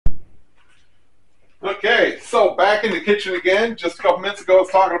back in the kitchen again. Just a couple minutes ago I was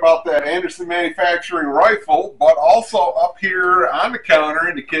talking about that Anderson Manufacturing rifle, but also up here on the counter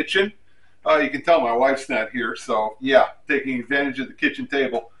in the kitchen. You can tell my wife's not here, so yeah, taking advantage of the kitchen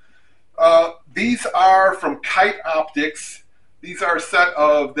table. These are from KITE Optics. These are a set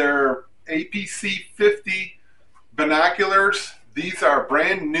of their APC 50 binoculars. These are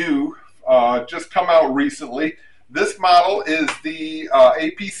brand new, just come out recently. This model is the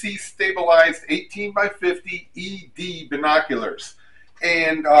APC stabilized 18x50 ED binoculars,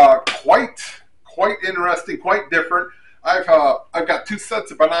 and quite interesting, quite different. I've got two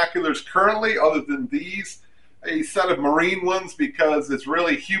sets of binoculars currently, other than these. A set of marine ones because it's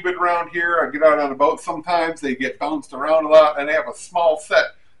really humid around here. I get out on a boat sometimes, they get bounced around a lot, and I have a small set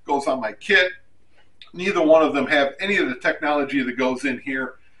goes on my kit. Neither one of them have any of the technology that goes in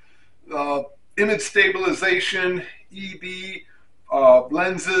here. Image stabilization, ED,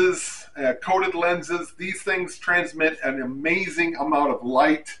 lenses, coated lenses. These things transmit an amazing amount of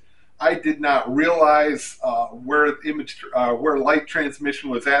light. I did not realize where light transmission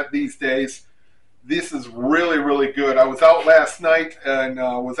was at these days. This is really good. I was out last night and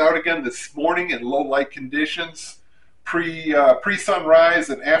was out again this morning in low light conditions, pre-sunrise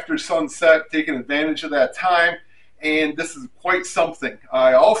and after sunset, taking advantage of that time. And this is quite something.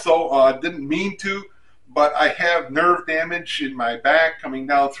 I also didn't mean to, but I have nerve damage in my back coming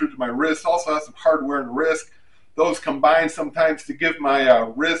down through to my wrist. Also have some hardware in the wrist. Those combine sometimes to give my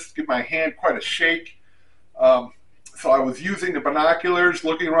give my hand quite a shake. So I was using the binoculars,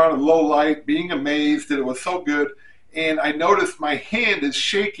 looking around in low light, being amazed that it was so good. And I noticed my hand is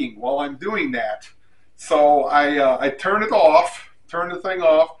shaking while I'm doing that. So I turn it off, turn the thing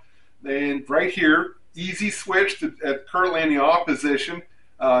off, and right here, easy switch to currently in the off position.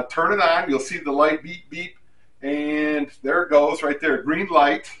 Turn it on, you'll see the light beep beep, and there it goes right there, green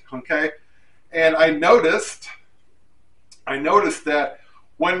light. Okay, and I noticed that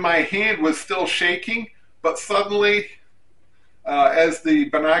when my hand was still shaking, but suddenly as the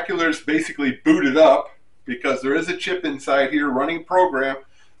binoculars basically booted up, because there is a chip inside here running program,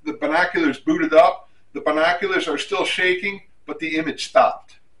 the binoculars booted up, the binoculars are still shaking, but the image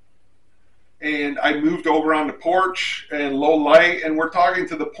stopped. And I moved over on the porch and low light, and we're talking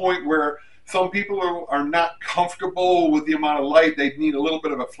to the point where some people are not comfortable with the amount of light. They need a little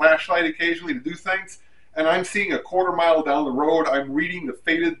bit of a flashlight occasionally to do things. And I'm seeing a quarter mile down the road, I'm reading the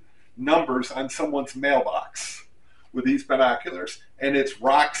faded numbers on someone's mailbox with these binoculars. And it's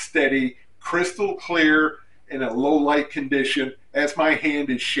rock steady, crystal clear, in a low light condition as my hand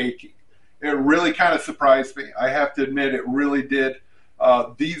is shaking. It really kind of surprised me. I have to admit, it really did.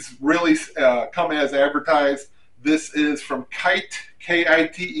 These really come as advertised. This is from KITE,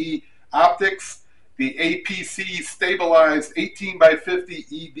 K-I-T-E Optics, the APC stabilized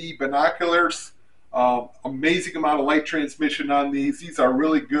 18x50 ED binoculars. Amazing amount of light transmission on these. These are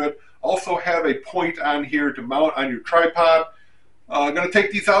really good. Also have a point on here to mount on your tripod. I'm going to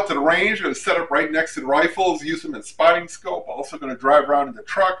take these out to the range. I'm going to set up right next to the rifles, use them as spotting scope. Also going to drive around in the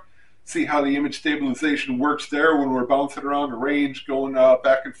truck, see how the image stabilization works there when we're bouncing around the range, going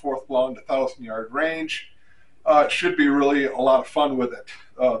back and forth along the 1,000-yard range. It should be really a lot of fun with it.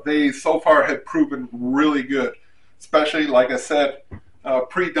 They so far have proven really good, especially, like I said,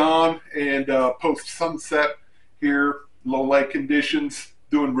 pre-dawn and post-sunset here, low light conditions,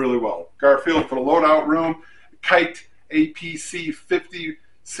 doing really well. Garfield for the loadout room, KITE APC 50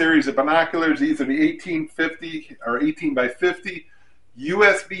 series of binoculars. These are the 1850 or 18x50.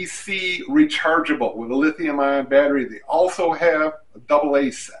 USB-C rechargeable with a lithium-ion battery. They also have a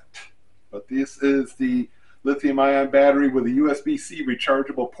AA set, but this is the lithium-ion battery with a USB-C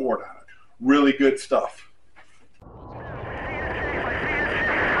rechargeable port on it. Really good stuff.